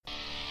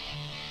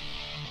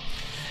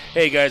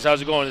Hey guys,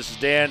 how's it going? This is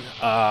Dan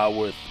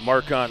with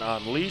Marcon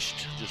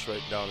Unleashed. Just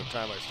writing down the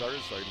time I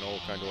started so I know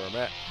kind of where I'm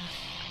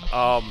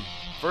at.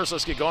 First,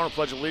 let's get going. I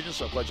pledge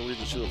allegiance. I pledge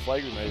allegiance to the flag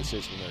of the United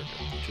States of America,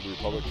 to the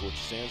republic for which it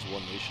stands,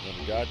 one nation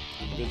under God,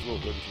 indivisible,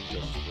 with liberty and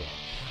justice for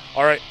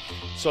all. All right,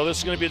 so this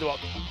is going to be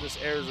this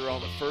airs around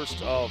the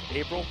 1st of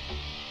April.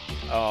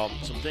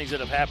 Some things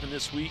that have happened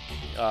this week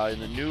in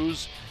the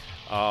news.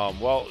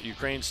 Well,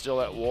 Ukraine's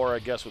still at war, I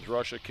guess, with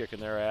Russia, kicking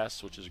their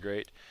ass, which is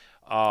great.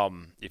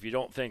 If you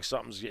don't think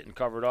something's getting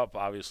covered up,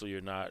 obviously you're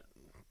not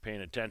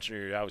paying attention,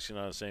 or you're obviously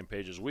not on the same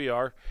page as we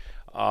are.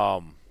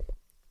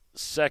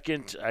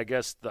 Second, I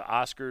guess the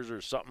Oscars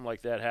or something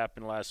like that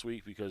happened last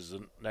week, because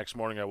the next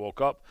morning I woke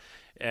up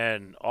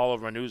and all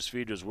of my news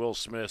feed was Will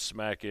Smith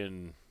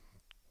smacking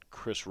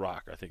Chris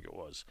Rock, I think it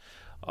was.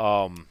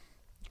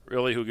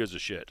 Really, who gives a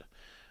shit?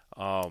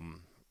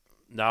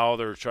 Now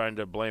they're trying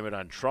to blame it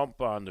on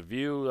Trump on The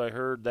View. I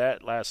heard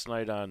that last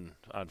night on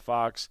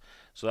Fox,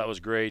 so that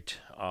was great.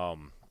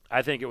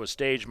 I think it was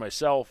staged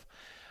myself.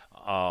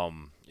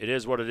 It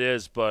is what it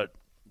is, but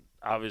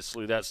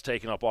obviously that's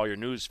taking up all your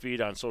news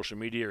feed on social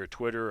media or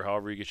Twitter or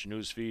however you get your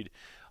news feed,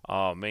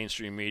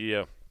 mainstream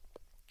media.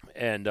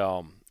 And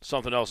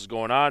something else is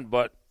going on,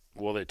 but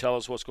will they tell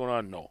us what's going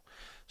on? No.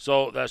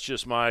 So that's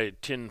just my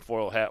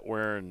tinfoil hat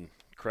wearing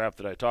crap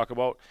that I talk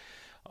about.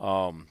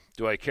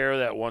 Do I care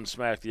that one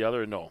smacked the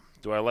other? No.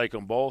 Do I like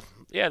them both?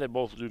 Yeah, they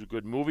both do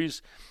good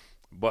movies,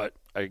 but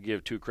I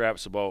give two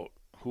craps about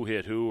who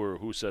hit who or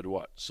who said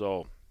what.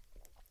 So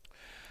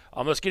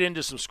let's get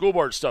into some school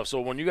board stuff.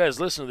 So when you guys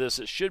listen to this,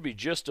 it should be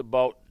just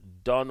about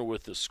done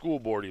with the school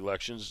board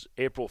elections.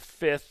 April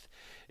 5th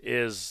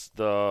is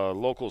the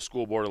local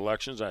school board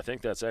elections. I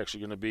think that's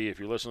actually going to be, if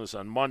you're listening to this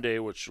on Monday,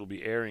 which will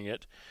be airing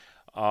it,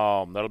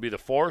 that'll be the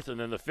 4th and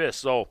then the 5th.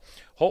 So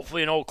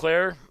hopefully in Eau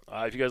Claire,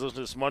 if you guys listen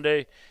to this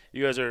Monday,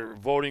 you guys are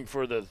voting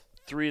for the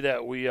three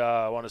that we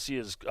want to see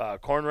is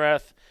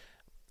Cornrath,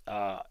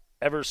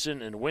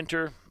 Everson, and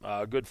Winter.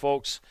 Good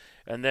folks.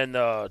 And then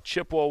the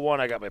Chippewa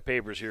one, I got my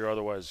papers here,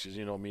 otherwise, because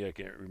you know me, I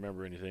can't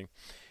remember anything,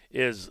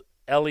 is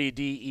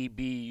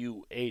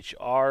Ledebuhr,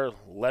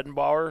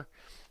 Ledenbauer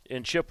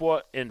in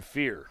Chippewa, and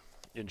Fear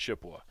in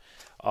Chippewa.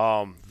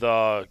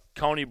 The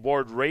county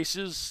board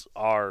races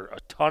are a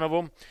ton of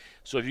them.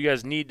 So if you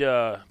guys need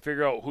to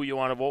figure out who you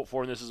want to vote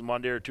for, and this is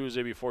Monday or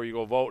Tuesday before you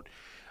go vote,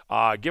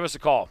 give us a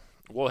call.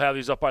 We'll have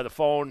these up by the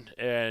phone,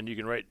 and you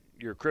can write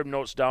your crib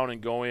notes down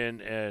and go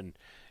in, and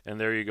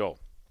there you go.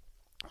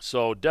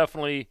 So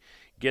definitely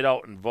get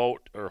out and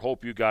vote, or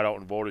hope you got out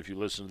and vote if you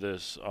listen to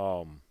this.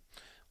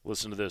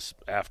 Listen to this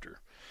after.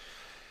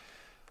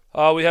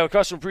 We have a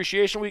Customer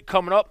Appreciation Week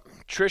coming up.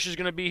 Trish is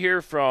going to be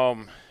here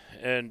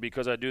and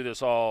because I do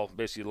this all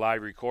basically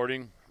live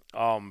recording,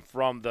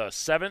 from the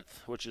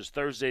 7th, which is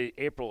Thursday,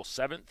 April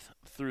 7th,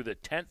 through the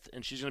 10th,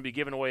 and she's going to be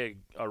giving away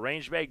a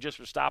range bag just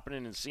for stopping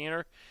in and seeing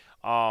her.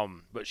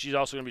 But she's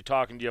also going to be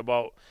talking to you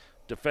about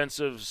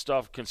defensive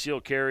stuff,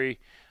 concealed carry,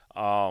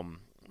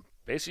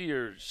 basically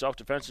your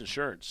self-defense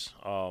insurance.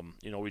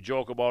 We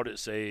joke about it,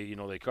 say,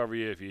 they cover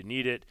you if you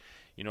need it,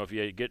 if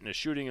you get in a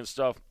shooting and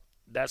stuff.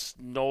 That's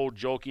no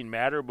joking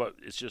matter, but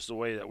it's just the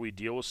way that we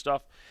deal with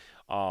stuff.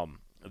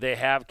 They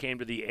have came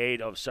to the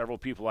aid of several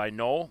people I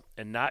know,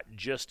 and not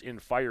just in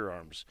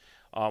firearms.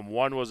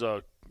 One was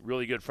a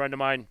really good friend of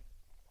mine,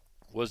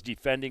 was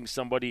defending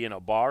somebody in a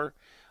bar,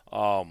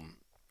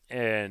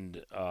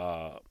 and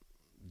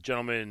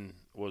gentleman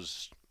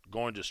was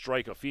going to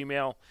strike a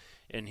female,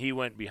 and he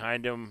went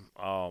behind him,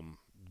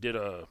 did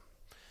a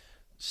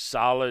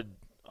solid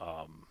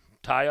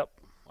tie-up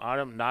on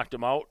him, knocked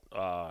him out,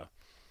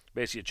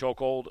 basically a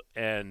chokehold,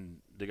 and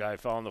the guy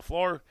fell on the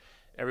floor.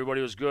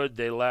 Everybody was good.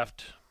 They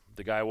left.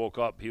 The guy woke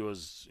up. He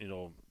was,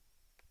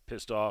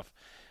 pissed off,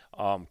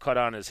 cut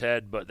on his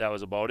head, but that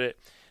was about it.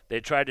 They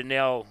tried to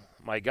nail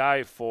my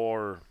guy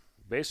for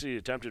basically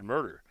attempted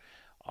murder.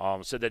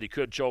 Said that he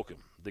could choke him.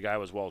 The guy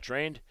was well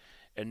trained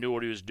and knew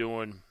what he was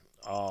doing.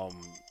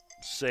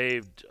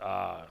 Saved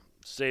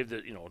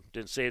it,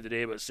 didn't save the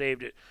day, but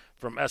saved it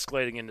from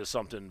escalating into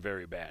something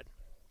very bad.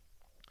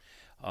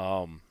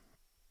 But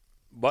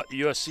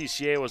the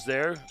USCCA was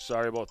there.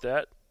 Sorry about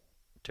that.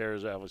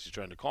 Tara's obviously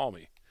trying to call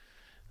me.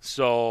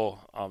 So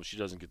she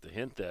doesn't get the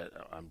hint that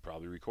I'm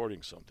probably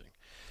recording something.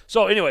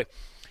 So anyway,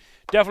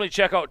 definitely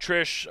check out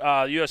Trish,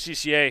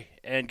 USCCA,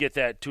 and get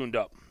that tuned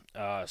up.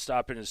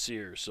 Stop in and see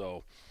her.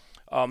 So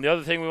the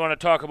other thing we want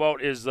to talk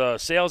about is the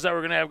sales that we're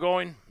going to have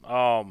going.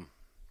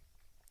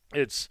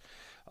 It's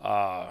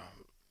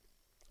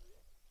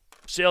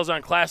sales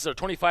on classes are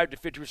 25 to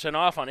 50%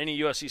 off on any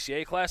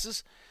USCCA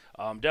classes.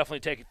 Definitely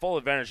take full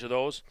advantage of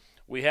those.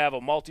 We have a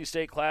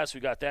multi-state class.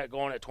 We got that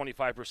going at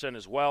 25%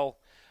 as well.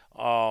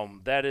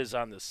 That is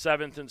on the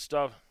 7th and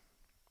stuff.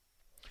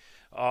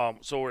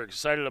 So we're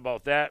excited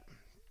about that.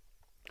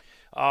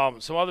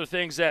 Some other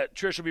things that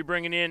Trish will be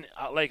bringing in,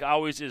 like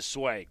always, is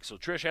swag. So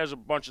Trish has a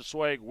bunch of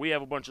swag. We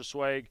have a bunch of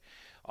swag.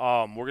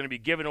 We're going to be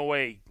giving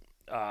away,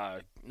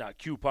 not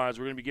coupons,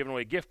 we're going to be giving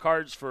away gift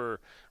cards for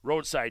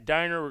Roadside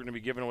Diner. We're going to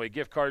be giving away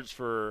gift cards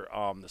for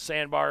the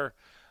Sandbar.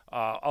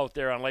 out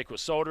there on Lake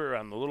Wissota,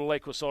 on the Little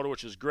Lake Wissota,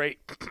 which is great.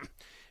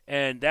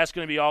 And that's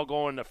going to be all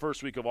going the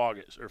first week of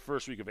August, or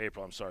first week of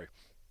April, I'm sorry.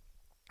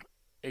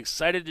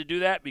 Excited to do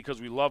that because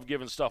we love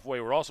giving stuff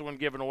away. We're also going to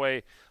be giving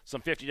away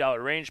some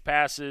 $50 range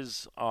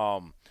passes.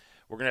 We're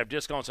going to have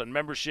discounts on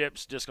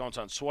memberships, discounts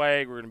on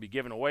swag. We're going to be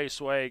giving away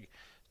swag,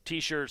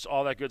 T-shirts,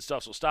 all that good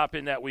stuff. So stop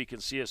in that week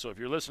and see us. So if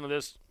you're listening to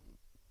this,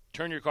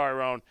 turn your car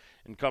around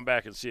and come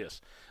back and see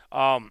us.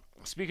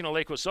 Speaking of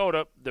Lake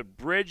Wissota, the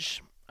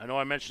bridge, I know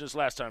I mentioned this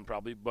last time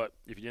probably, but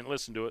if you didn't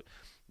listen to it,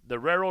 the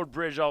railroad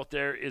bridge out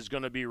there is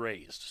going to be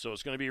raised. So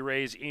it's going to be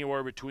raised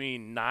anywhere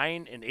between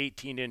 9 and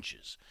 18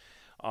 inches.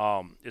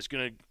 It's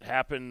going to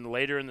happen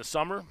later in the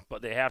summer,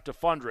 but they have to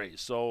fundraise.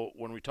 So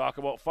when we talk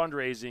about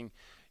fundraising,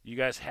 you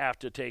guys have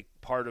to take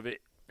part of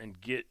it and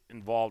get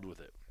involved with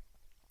it.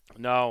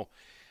 Now,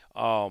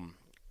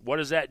 what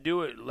does that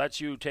do? It lets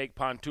you take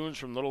pontoons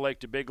from Little Lake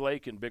to Big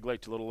Lake and Big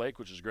Lake to Little Lake,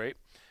 which is great.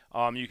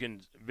 You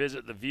can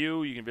visit the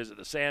view. You can visit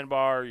the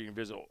sandbar. You can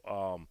visit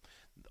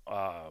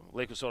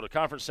Lake Wissota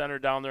Conference Center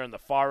down there in the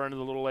far end of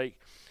the Little Lake.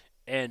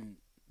 And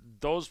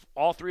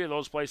all three of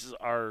those places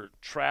are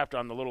trapped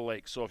on the Little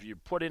Lake. So if you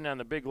put in on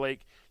the Big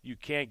Lake, you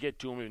can't get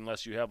to them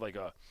unless you have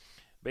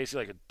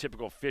basically like a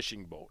typical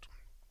fishing boat.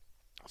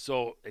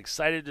 So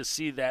excited to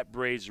see that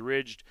bridge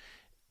raised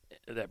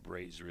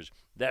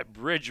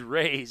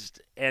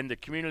and the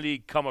community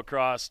come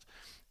across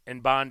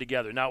and bond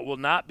together. Now, it will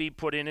not be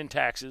put in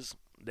taxes.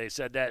 They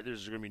said that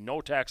there's going to be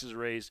no taxes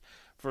raised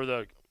for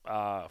the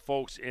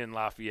folks in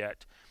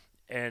Lafayette,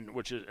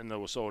 which is in the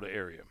Wissota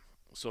area.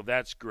 So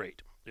that's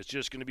great. It's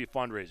just going to be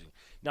fundraising.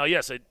 Now,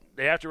 yes,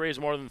 they have to raise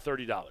more than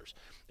 $30.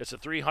 It's a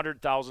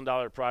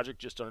 $300,000 project,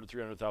 just under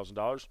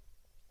 $300,000.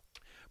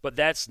 But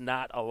that's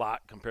not a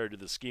lot compared to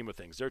the scheme of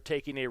things. They're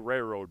taking a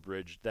railroad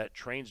bridge that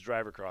trains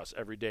drive across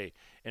every day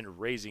and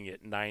raising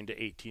it 9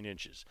 to 18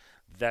 inches.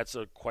 That's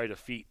quite a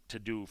feat to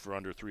do for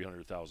under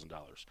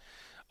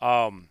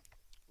 $300,000.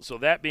 So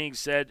that being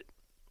said,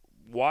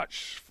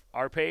 watch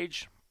our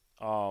page.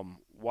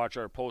 Watch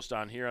our post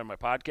on here on my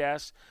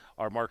podcast,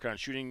 our Marcon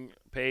shooting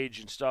page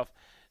and stuff,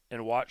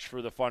 and watch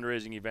for the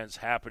fundraising events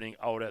happening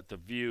out at the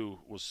View,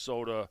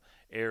 Wissota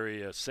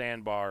area,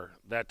 Sandbar,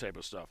 that type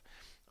of stuff.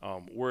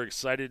 We're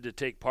excited to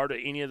take part of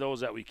any of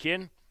those that we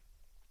can,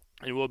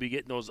 and we'll be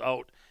getting those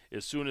out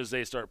as soon as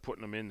they start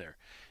putting them in there.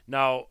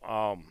 Now,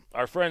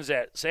 our friends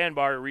at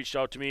Sandbar reached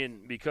out to me,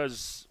 and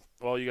because,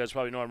 well, you guys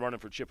probably know I'm running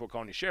for Chippewa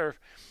County Sheriff,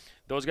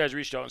 those guys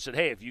reached out and said,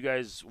 hey, if you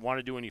guys want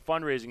to do any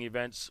fundraising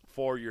events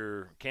for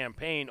your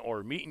campaign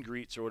or meet and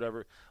greets or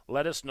whatever,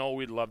 let us know.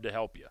 We'd love to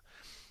help you.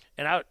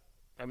 And I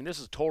mean, this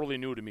is totally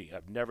new to me.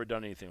 I've never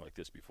done anything like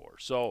this before.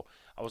 So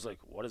I was like,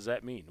 what does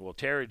that mean? Well,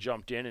 Terry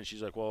jumped in, and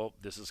she's like, well,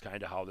 this is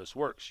kind of how this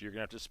works. You're going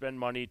to have to spend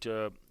money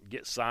to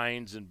get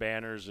signs and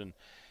banners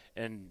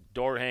and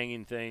door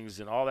hanging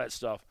things and all that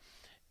stuff.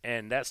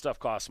 And that stuff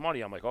costs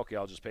money. I'm like, okay,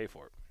 I'll just pay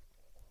for it.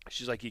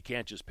 She's like, you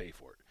can't just pay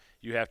for it.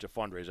 You have to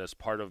fundraise. That's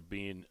part of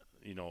being,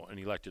 an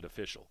elected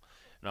official.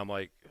 And I'm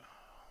like,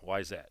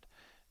 why is that?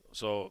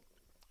 So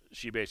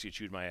she basically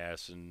chewed my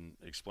ass and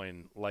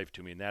explained life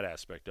to me in that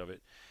aspect of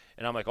it.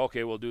 And I'm like,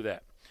 okay, we'll do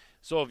that.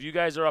 So if you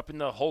guys are up in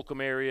the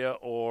Holcomb area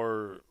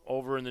or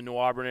over in the New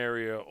Auburn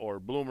area or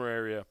Bloomer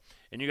area,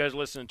 and you guys are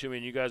listening to me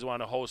and you guys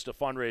want to host a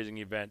fundraising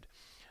event,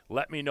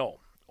 let me know.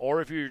 Or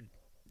if you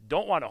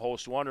don't want to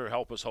host one or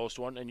help us host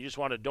one and you just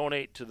want to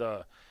donate to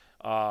the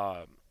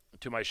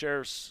to my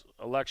sheriff's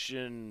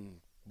election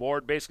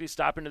board, basically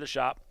stop into the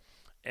shop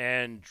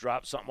and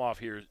drop something off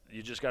here.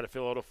 You just got to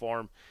fill out a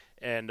form,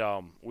 and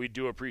we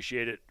do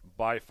appreciate it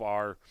by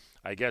far.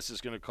 I guess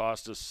it's going to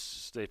cost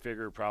us, they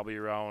figure, probably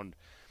around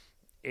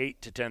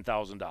 $8,000 to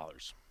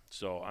 $10,000.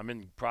 So I'm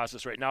in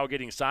process right now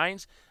getting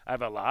signs. I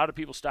have a lot of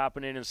people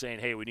stopping in and saying,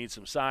 hey, we need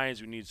some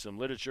signs, we need some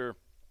literature.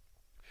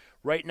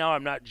 Right now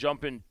I'm not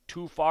jumping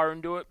too far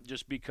into it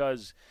just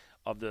because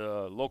of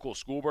the local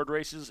school board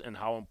races and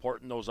how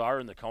important those are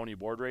in the county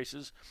board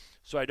races.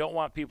 So I don't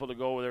want people to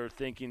go there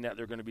thinking that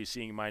they're going to be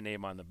seeing my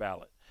name on the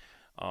ballot.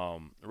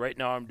 Right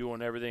now I'm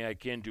doing everything I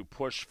can to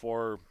push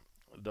for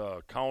the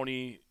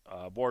county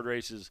board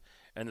races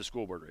and the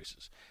school board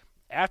races.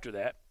 After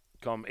that,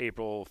 come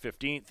April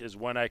 15th, is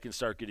when I can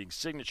start getting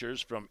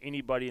signatures from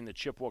anybody in the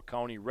Chippewa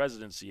County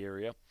residency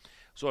area.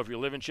 So if you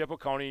live in Chippewa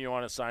County and you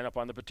want to sign up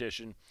on the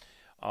petition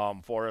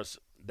for us,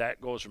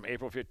 that goes from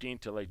April 15th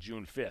to like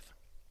June 5th.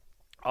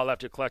 I'll have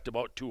to collect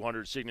about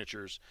 200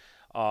 signatures.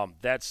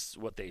 That's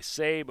what they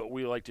say, but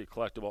we like to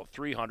collect about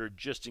 300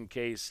 just in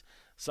case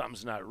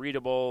something's not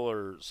readable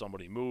or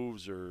somebody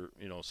moves or,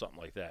 something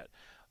like that.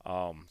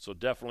 So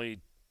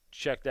definitely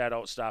check that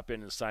out. Stop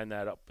in and sign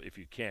that up if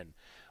you can.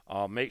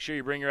 Make sure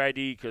you bring your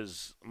ID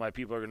because my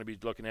people are going to be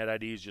looking at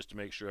IDs just to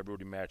make sure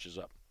everybody matches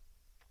up.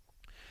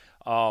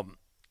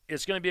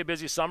 It's going to be a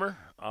busy summer.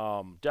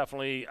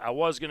 Definitely, I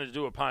was going to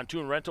do a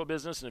pontoon rental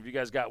business, and if you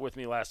guys got with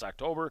me last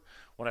October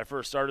when I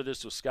first started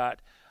this with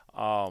Scott,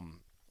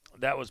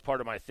 that was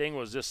part of my thing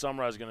was this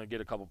summer I was going to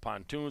get a couple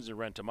pontoons and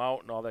rent them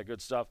out and all that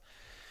good stuff.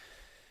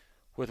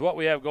 With what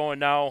we have going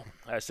now,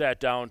 I sat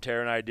down,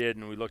 Tara and I did,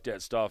 and we looked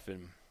at stuff,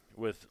 and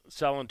with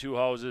selling 2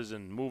 houses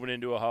and moving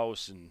into a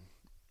house and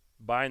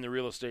buying the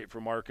real estate for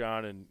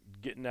Marcon and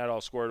getting that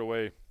all squared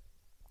away,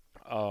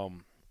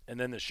 and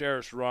then the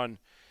sheriff's run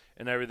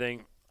and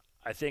everything,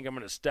 I think I'm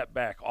going to step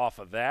back off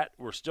of that.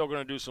 We're still going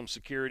to do some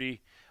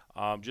security,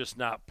 just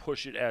not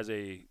push it as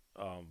a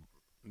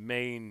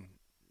main,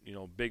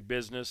 big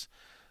business.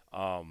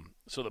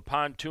 So the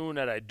pontoon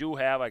that I do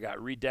have, I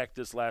got redecked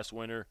this last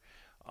winter.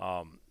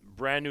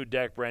 Brand new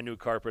deck, brand new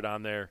carpet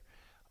on there.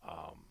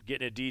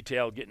 Getting it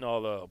detailed, getting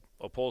all the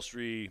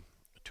upholstery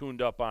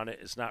tuned up on it.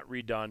 It's not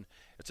redone.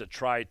 It's a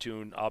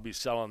tri-tune. I'll be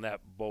selling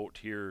that boat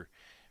here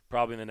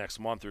probably in the next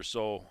month or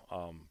so.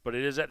 But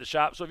it is at the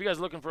shop. So if you guys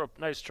are looking for a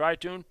nice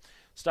tri-tune,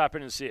 stop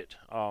in and see it.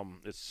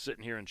 It's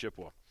sitting here in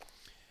Chippewa.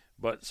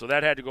 But so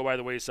that had to go by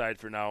the wayside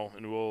for now,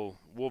 and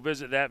we'll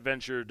visit that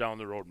venture down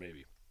the road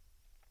maybe.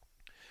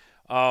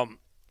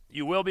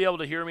 You will be able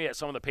to hear me at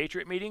some of the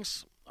Patriot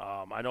meetings.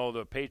 I know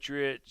the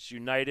Patriots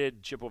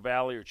United, Chippewa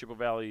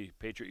Valley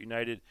Patriot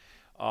United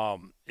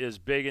is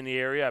big in the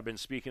area. I've been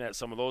speaking at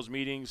some of those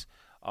meetings,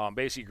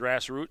 basically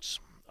grassroots.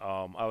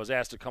 I was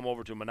asked to come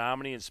over to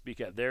Menominee and speak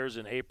at theirs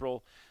in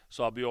April,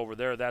 so I'll be over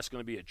there. That's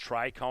going to be a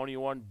tri-county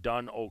one,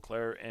 Dunn, Eau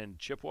Claire, and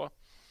Chippewa.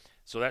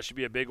 So that should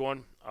be a big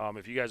one.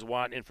 If you guys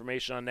want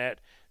information on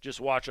that,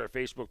 just watch our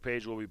Facebook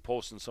page. We'll be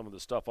posting some of the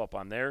stuff up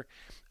on there.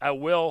 I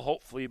will,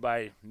 hopefully,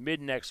 by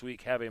mid-next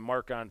week, have a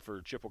Marcon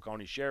for Chippewa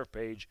County Sheriff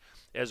page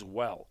as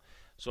well.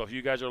 So if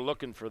you guys are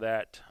looking for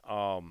that,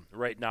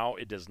 right now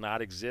it does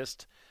not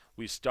exist.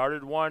 We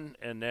started one,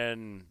 and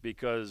then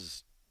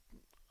because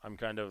I'm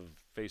kind of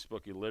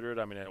Facebook illiterate,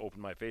 I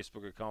opened my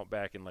Facebook account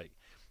back in like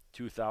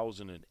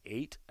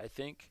 2008, I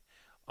think.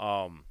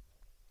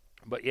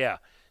 But yeah.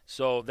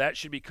 So that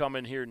should be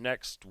coming here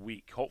next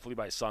week. Hopefully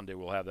by Sunday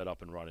we'll have that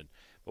up and running.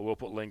 But we'll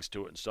put links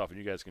to it and stuff, and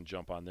you guys can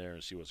jump on there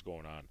and see what's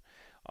going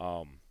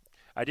on.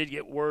 I did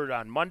get word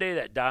on Monday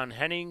that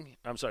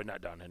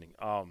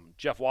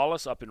Jeff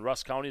Wallace up in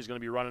Rusk County is going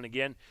to be running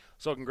again.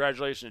 So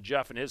congratulations to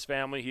Jeff and his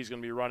family. He's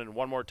going to be running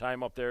one more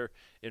time up there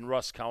in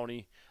Rusk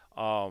County.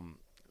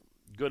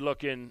 Good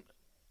looking.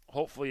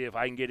 Hopefully if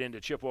I can get into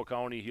Chippewa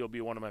County, he'll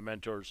be one of my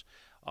mentors.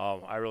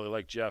 I really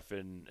like Jeff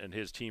and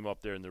his team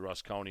up there in the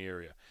Rusk County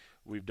area.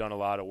 We've done a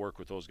lot of work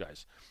with those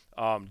guys.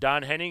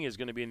 Don Henning is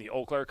going to be in the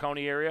Eau Claire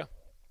County area.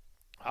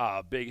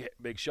 Big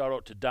shout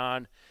out to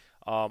Don.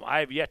 I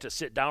have yet to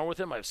sit down with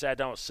him. I've sat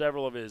down with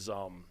several of his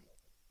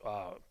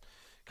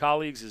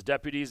colleagues, his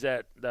deputies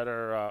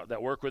that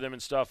work with him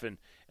and stuff, and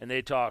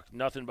they talk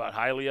nothing but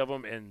highly of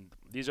him. And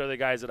these are the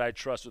guys that I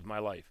trust with my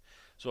life.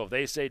 So if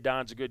they say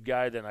Don's a good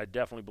guy, then I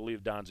definitely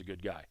believe Don's a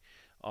good guy.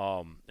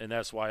 And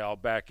that's why I'll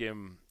back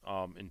him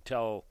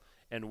until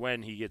and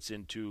when he gets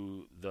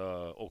into the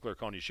Eau Claire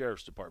County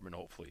Sheriff's Department,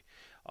 hopefully.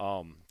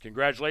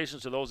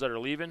 Congratulations to those that are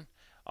leaving,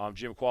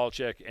 Jim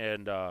Kowalczyk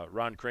and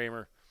Ron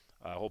Kramer.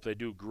 I hope they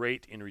do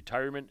great in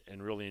retirement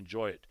and really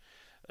enjoy it.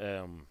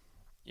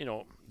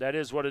 That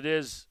is what it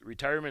is.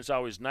 Retirement's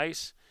always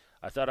nice.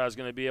 I thought I was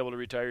going to be able to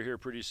retire here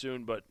pretty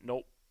soon, but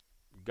nope.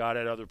 God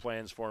had other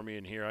plans for me,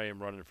 and here I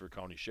am running for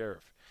county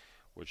sheriff,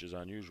 which is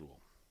unusual,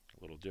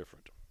 a little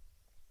different.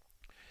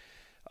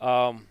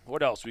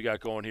 What else we got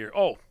going here?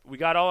 Oh, we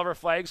got all of our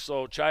flags.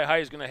 So Chi High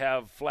is going to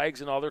have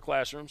flags in all their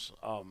classrooms.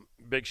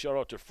 Big shout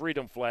out to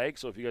Freedom Flag.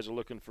 So if you guys are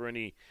looking for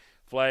any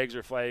flags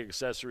or flag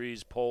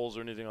accessories, poles,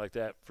 or anything like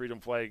that, Freedom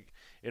Flag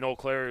in Eau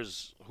Claire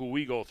is who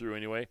we go through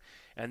anyway.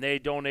 And they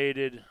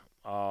donated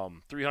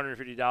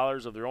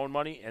 $350 of their own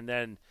money and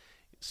then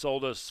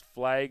sold us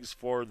flags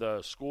for the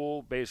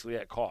school basically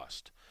at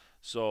cost.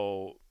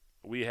 So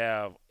we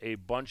have a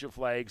bunch of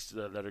flags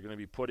that are going to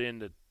be put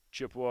into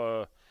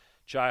Chippewa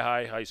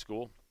Chi High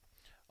School,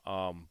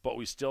 but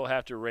we still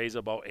have to raise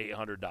about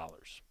 $800.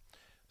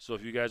 So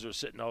if you guys are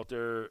sitting out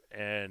there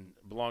and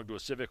belong to a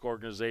civic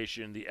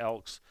organization, the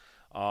Elks,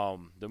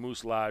 the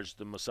Moose Lodge,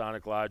 the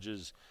Masonic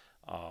Lodges,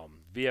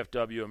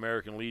 VFW,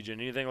 American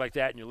Legion, anything like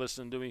that, and you're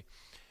listening to me,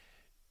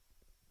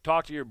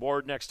 talk to your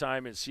board next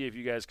time and see if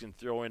you guys can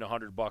throw in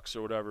 $100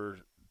 or whatever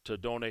to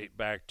donate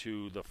back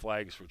to the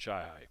flags for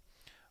Chi High.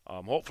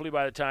 Hopefully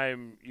by the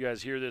time you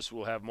guys hear this,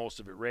 we'll have most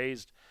of it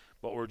raised,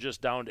 but we're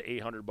just down to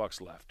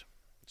 $800 left.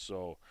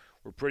 So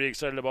we're pretty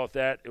excited about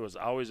that. It was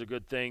always a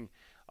good thing.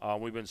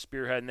 We've been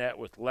spearheading that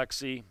with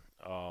Lexi.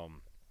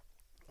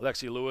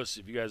 Lexi Lewis,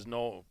 if you guys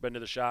been to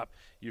the shop,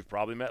 you've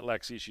probably met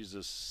Lexi. She's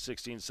a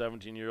 16,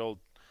 17-year-old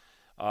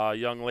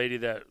young lady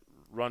that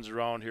runs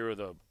around here with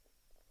a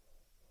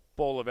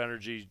bowl of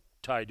energy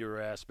tied to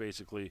her ass,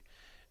 basically,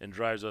 and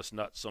drives us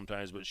nuts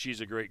sometimes. But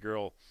she's a great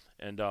girl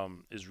and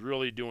is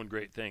really doing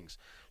great things.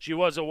 She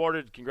was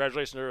awarded,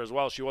 congratulations to her as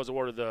well, she was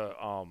awarded the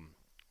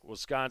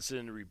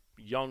Wisconsin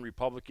Young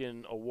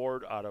Republican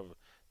Award out of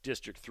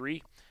District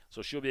 3.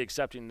 So she'll be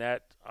accepting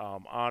that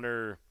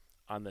honor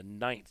on the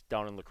 9th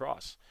down in La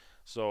Crosse.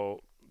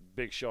 So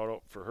big shout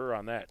out for her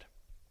on that.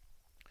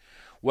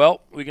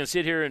 Well, we can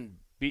sit here and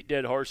beat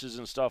dead horses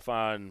and stuff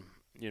on,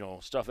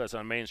 stuff that's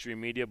on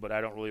mainstream media, but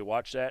I don't really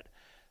watch that.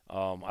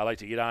 I like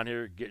to get on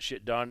here, get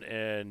shit done,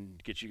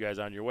 and get you guys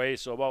on your way.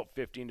 So about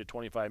 15 to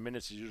 25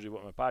 minutes is usually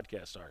what my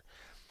podcasts are.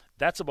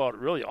 that's about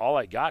really all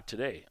I got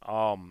today.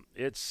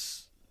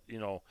 It's,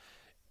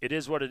 it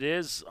is what it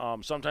is.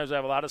 Sometimes I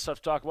have a lot of stuff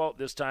to talk about.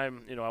 This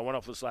time, I went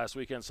up this last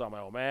weekend, saw my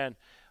old man,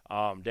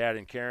 Dad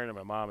and Karen, and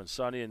my mom and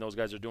Sonny, and those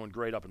guys are doing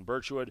great up in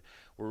Birchwood.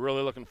 We're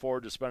really looking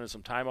forward to spending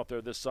some time up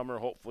there this summer,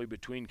 hopefully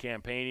between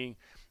campaigning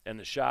and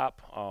the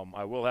shop.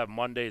 I will have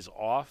Mondays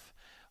off,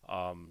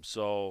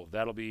 so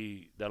that'll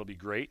be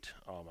great.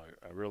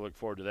 I really look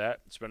forward to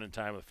that, spending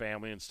time with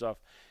family and stuff.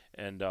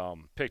 And I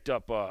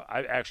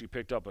actually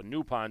picked up a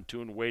new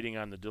pontoon waiting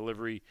on the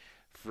delivery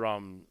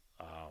from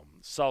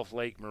South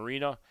Lake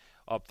Marina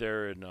up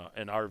there in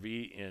an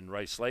RV in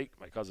Rice Lake.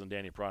 My cousin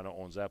Danny Prano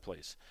owns that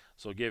place.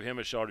 So give him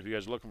a shout if you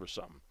guys are looking for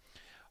something.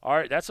 All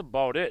right, that's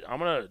about it. I'm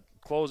going to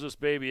close this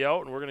baby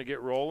out, and we're going to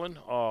get rolling.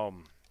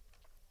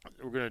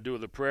 We're going to do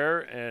the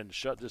prayer and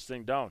shut this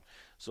thing down.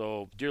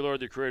 So, dear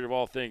Lord, the creator of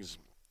all things,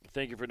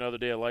 thank you for another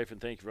day of life,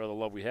 and thank you for all the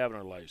love we have in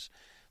our lives.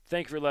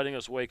 Thank you for letting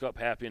us wake up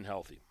happy and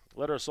healthy.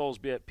 Let our souls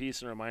be at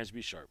peace and our minds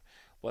be sharp.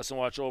 Bless and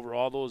watch over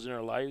all those in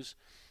our lives.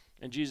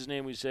 In Jesus'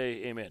 name we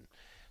say amen.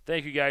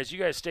 Thank you, guys. You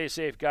guys stay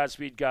safe.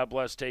 Godspeed. God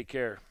bless. Take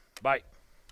care. Bye.